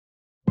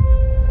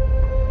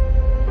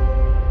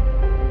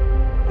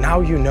Now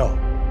you know.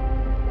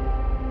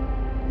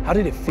 How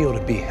did it feel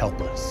to be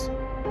helpless?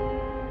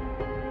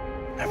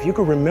 Now, if you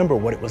could remember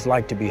what it was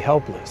like to be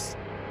helpless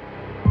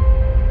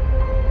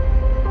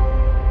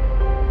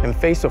and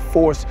face a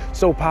force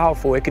so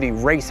powerful it could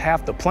erase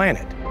half the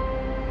planet,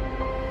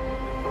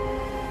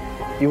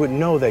 you would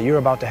know that you're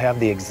about to have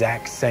the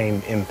exact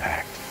same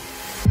impact.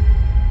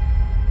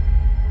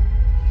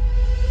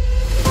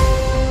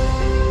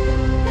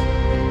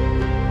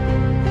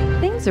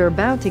 Things are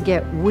about to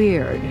get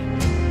weird.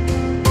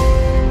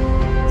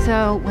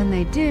 So when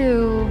they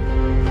do,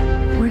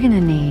 we're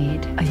gonna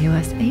need a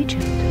U.S.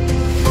 agent.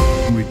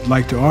 We'd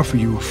like to offer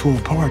you a full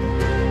pardon.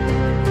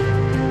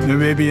 There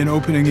may be an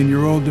opening in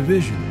your old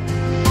division.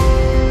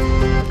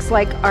 Looks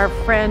like our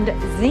friend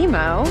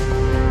Zemo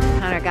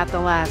kinda got the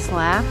last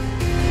laugh.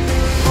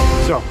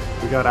 So,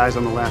 we got eyes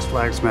on the last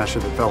flag smasher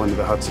that fell into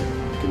the Hudson.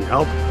 Can you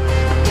help?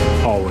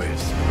 Always.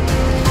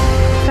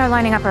 Start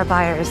lining up our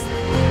buyers.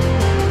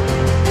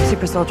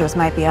 Super soldiers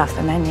might be off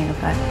the menu,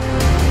 but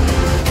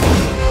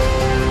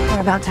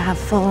we're about to have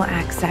full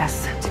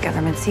access to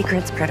government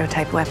secrets,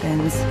 prototype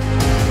weapons.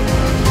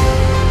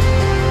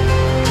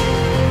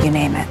 You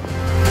name it.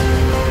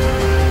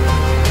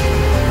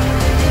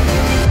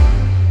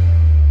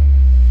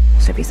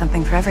 Should be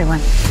something for everyone.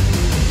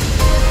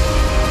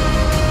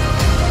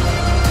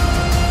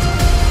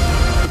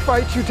 The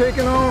fight you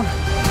taking on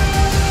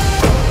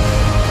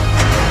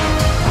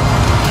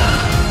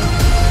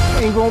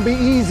ain't gonna be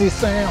easy,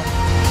 Sam.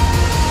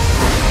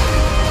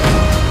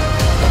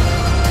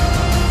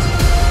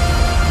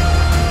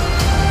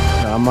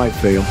 I might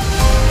fail.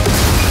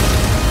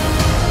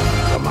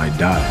 I might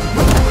die.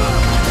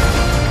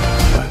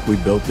 But we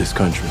built this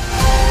country.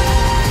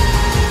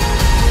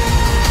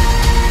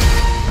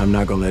 I'm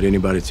not gonna let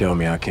anybody tell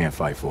me I can't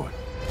fight for it.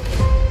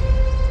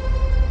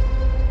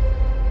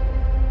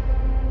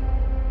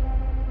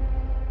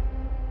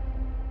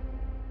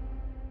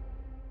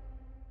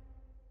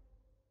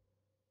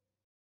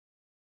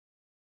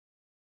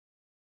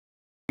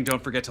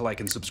 Don't forget to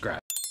like and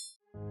subscribe.